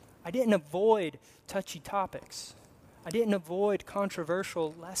 I didn't avoid touchy topics. I didn't avoid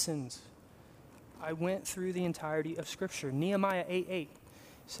controversial lessons. I went through the entirety of Scripture. Nehemiah 8:8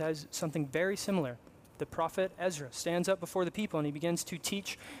 says something very similar. The prophet Ezra stands up before the people and he begins to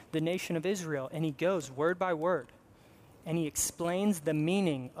teach the nation of Israel, and he goes word by word and he explains the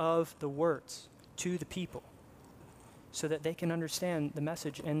meaning of the words to the people so that they can understand the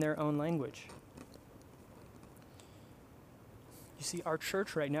message in their own language. You see, our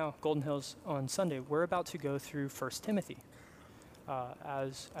church right now, Golden Hills, on Sunday, we're about to go through 1 Timothy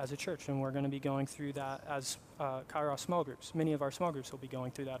as a church, and we're going to be going through that as Kairos small groups. Many of our small groups will be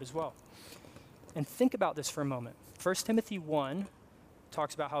going through that as well. And think about this for a moment. 1 Timothy 1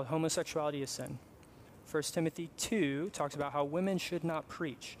 talks about how homosexuality is sin. 1 Timothy 2 talks about how women should not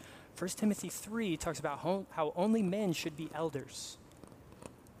preach. 1 Timothy 3 talks about how only men should be elders.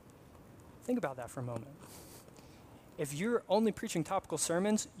 Think about that for a moment. If you're only preaching topical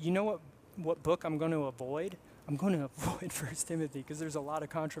sermons, you know what book I'm going to avoid? I'm going to avoid 1 Timothy because there's a lot of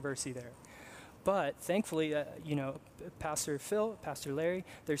controversy there. But thankfully, Pastor Phil, Pastor Larry,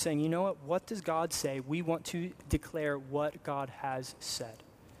 they're saying, you know what does God say? We want to declare what God has said.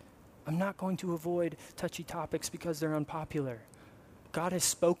 I'm not going to avoid touchy topics because they're unpopular. God has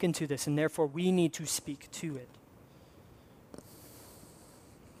spoken to this, and therefore we need to speak to it.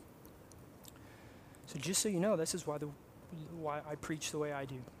 So just so you know, this is why I preach the way I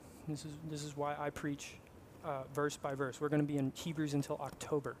do. This is why I preach verse by verse. We're going to be in Hebrews until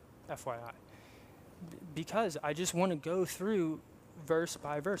October, FYI. Because I just want to go through verse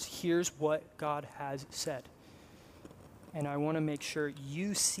by verse. Here's what God has said. And I want to make sure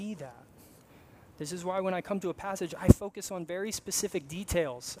you see that. This is why when I come to a passage, I focus on very specific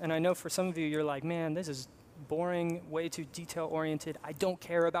details. And I know for some of you, you're like, man, this is boring, way too detail-oriented. I don't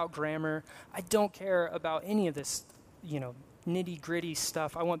care about grammar. I don't care about any of this, nitty-gritty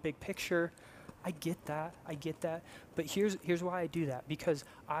stuff. I want big picture. I get that. But here's why I do that. Because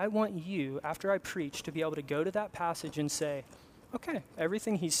I want you, after I preach, to be able to go to that passage and say, okay,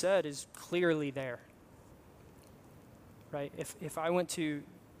 everything he said is clearly there. Right? If I went to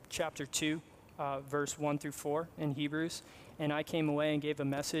chapter 2, verse 1 through 4 in Hebrews, and I came away and gave a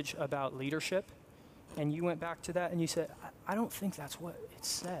message about leadership, and you went back to that and you said, I don't think that's what it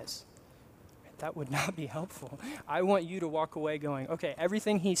says. That would not be helpful. I want you to walk away going, okay,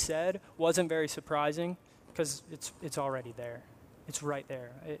 everything he said wasn't very surprising because it's already there. It's right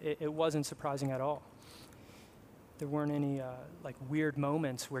there. It wasn't surprising at all. there weren't any like weird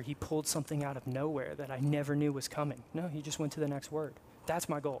moments where he pulled something out of nowhere that I never knew was coming. No, he just went to the next word. That's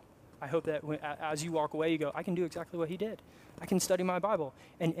my goal. I hope that as you walk away, you go, I can do exactly what he did. I can study my Bible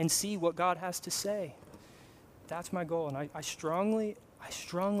and see what God has to say. That's my goal, and I strongly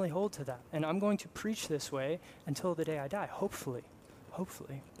hold to that. And I'm going to preach this way until the day I die, hopefully.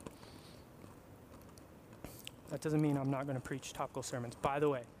 Hopefully. That doesn't mean I'm not going to preach topical sermons. By the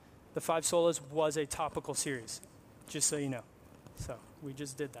way, the 5 Solas was a topical series, just so you know. So we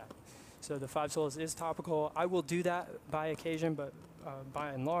just did that. So the 5 Solas is topical. I will do that by occasion, but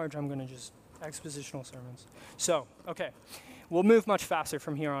by and large, I'm going to just expositional sermons. So, okay, we'll move much faster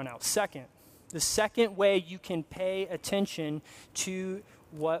from here on out. The second way you can pay attention to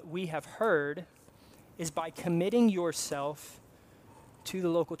what we have heard is by committing yourself to the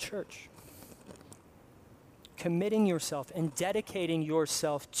local church. Committing yourself and dedicating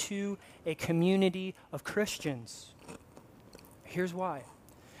yourself to a community of Christians. Here's why.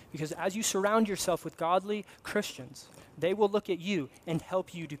 Because as you surround yourself with godly Christians, they will look at you and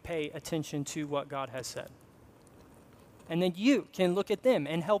help you to pay attention to what God has said. And then you can look at them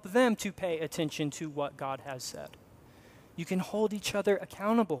and help them to pay attention to what God has said. You can hold each other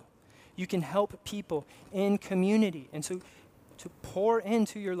accountable. You can help people in community. And so to pour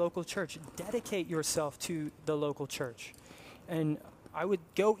into your local church, dedicate yourself to the local church. And I would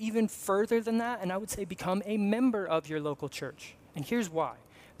go even further than that, and I would say become a member of your local church. And here's why.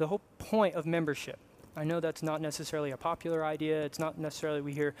 The whole point of membership. I know that's not necessarily a popular idea. It's not necessarily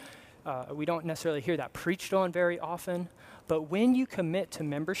we don't necessarily hear that preached on very often. But when you commit to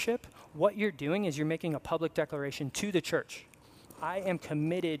membership, what you're doing is you're making a public declaration to the church. I am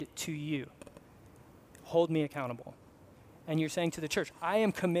committed to you. Hold me accountable. And you're saying to the church, I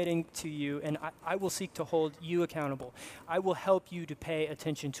am committing to you, and I will seek to hold you accountable. I will help you to pay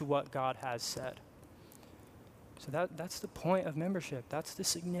attention to what God has said. So that's the point of membership. That's the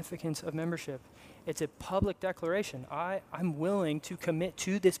significance of membership. It's a public declaration. I'm willing to commit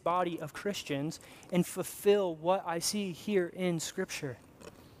to this body of Christians and fulfill what I see here in Scripture.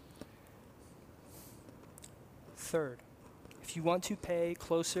 Third, if you want to pay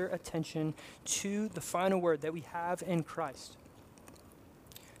closer attention to the final word that we have in Christ,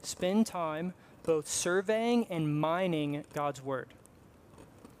 spend time both surveying and mining God's word.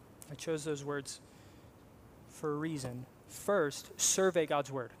 I chose those words for a reason. First, survey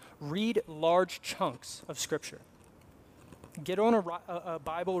God's word. Read large chunks of Scripture. Get on a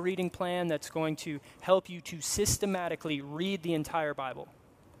Bible reading plan that's going to help you to systematically read the entire Bible.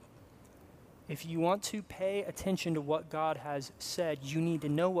 If you want to pay attention to what God has said, you need to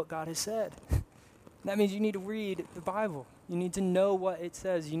know what God has said. That means you need to read the Bible. You need to know what it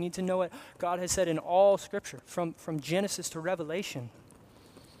says. You need to know what God has said in all Scripture, from Genesis to Revelation.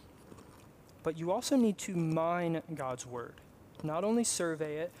 But you also need to mine God's word. Not only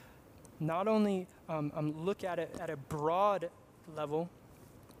survey it, not only look at it at a broad level,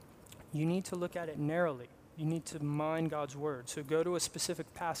 you need to look at it narrowly. You need to mine God's word. So go to a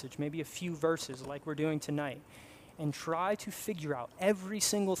specific passage, maybe a few verses like we're doing tonight, and try to figure out every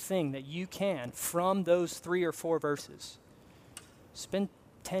single thing that you can from those 3 or 4 verses. Spend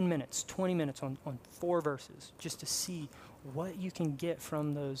 10 minutes, 20 minutes on 4 verses just to see what you can get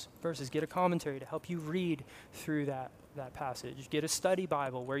from those verses. Get a commentary to help you read through that passage. Get a study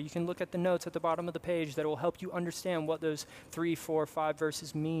Bible where you can look at the notes at the bottom of the page that will help you understand what those 3, 4, 5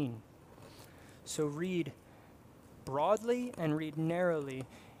 verses mean. So read broadly and read narrowly,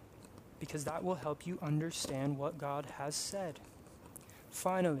 because that will help you understand what God has said.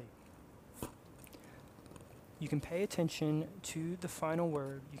 Finally, you can pay attention to the final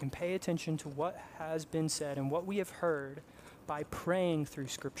word. You can pay attention to what has been said and what we have heard by praying through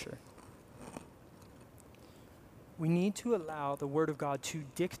Scripture. We need to allow the Word of God to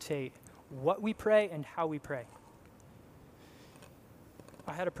dictate what we pray and how we pray.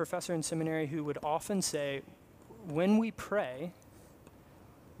 I had a professor in seminary who would often say, when we pray,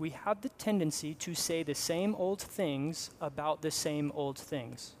 we have the tendency to say the same old things about the same old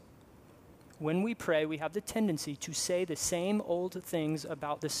things. When we pray, we have the tendency to say the same old things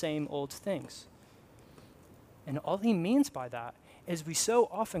about the same old things. And all he means by that is we so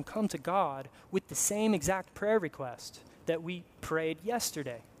often come to God with the same exact prayer request that we prayed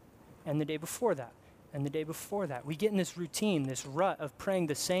yesterday and the day before that and the day before that. We get in this routine, this rut of praying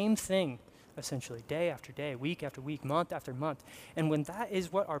the same thing, essentially, day after day, week after week, month after month. And when that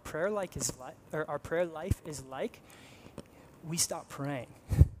is what our prayer life is like, we stop praying.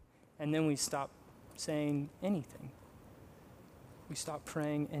 And then we stop saying anything. We stop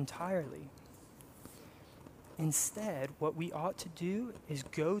praying entirely. Instead, what we ought to do is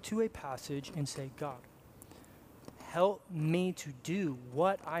go to a passage and say, God, help me to do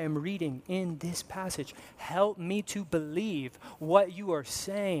what I am reading in this passage. Help me to believe what you are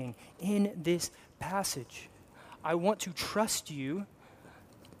saying in this passage. I want to trust you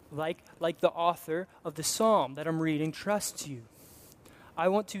like the author of the psalm that I'm reading trusts you. I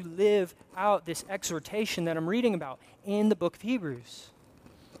want to live out this exhortation that I'm reading about in the book of Hebrews.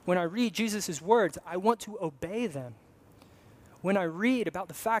 When I read Jesus' words, I want to obey them. When I read about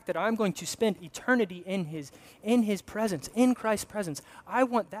the fact that I'm going to spend eternity in his presence, in Christ's presence, I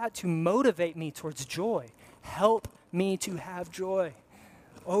want that to motivate me towards joy. Help me to have joy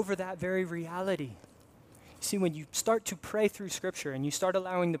over that very reality. See, when you start to pray through Scripture and you start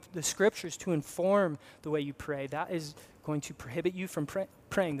allowing the Scriptures to inform the way you pray, that is going to prohibit you from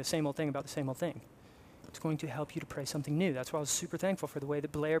praying the same old thing about the same old thing. It's going to help you to pray something new. That's why I was super thankful for the way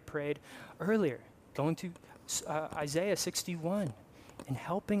that Blair prayed earlier, going to Isaiah 61 and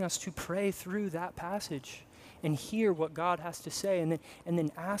helping us to pray through that passage and hear what God has to say, and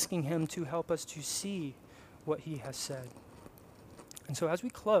then asking him to help us to see what he has said. And so as we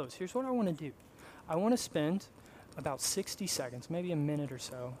close, here's what I want to do. I want to spend about 60 seconds, maybe a minute or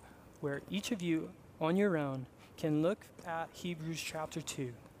so, where each of you on your own can look at Hebrews chapter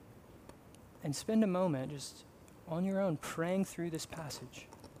 2 and spend a moment just on your own praying through this passage,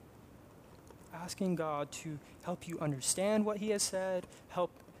 asking God to help you understand what he has said,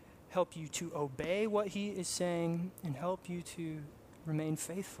 help you to obey what he is saying, and help you to remain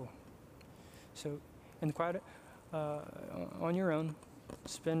faithful. So in the quiet, on your own,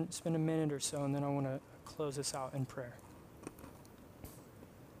 spend a minute or so, and then I want to close this out in prayer.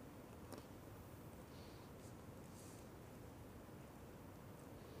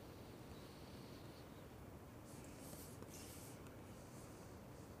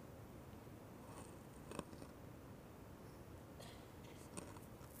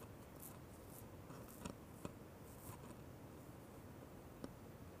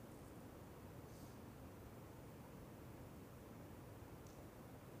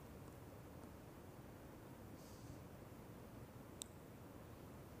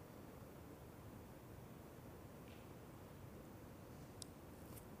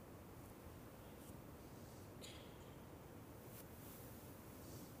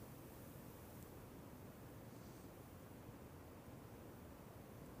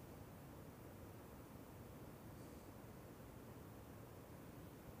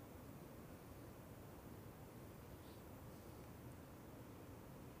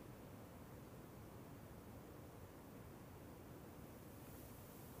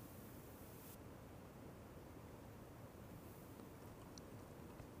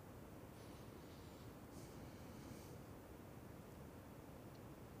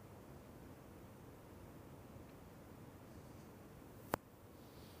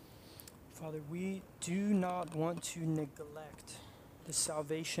 Father, we do not want to neglect the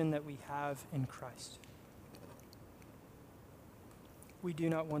salvation that we have in Christ. We do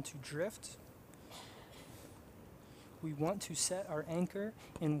not want to drift. We want to set our anchor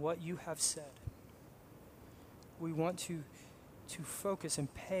in what you have said. We want to focus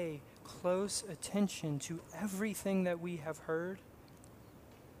and pay close attention to everything that we have heard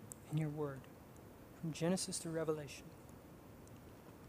in your word, from Genesis to Revelation.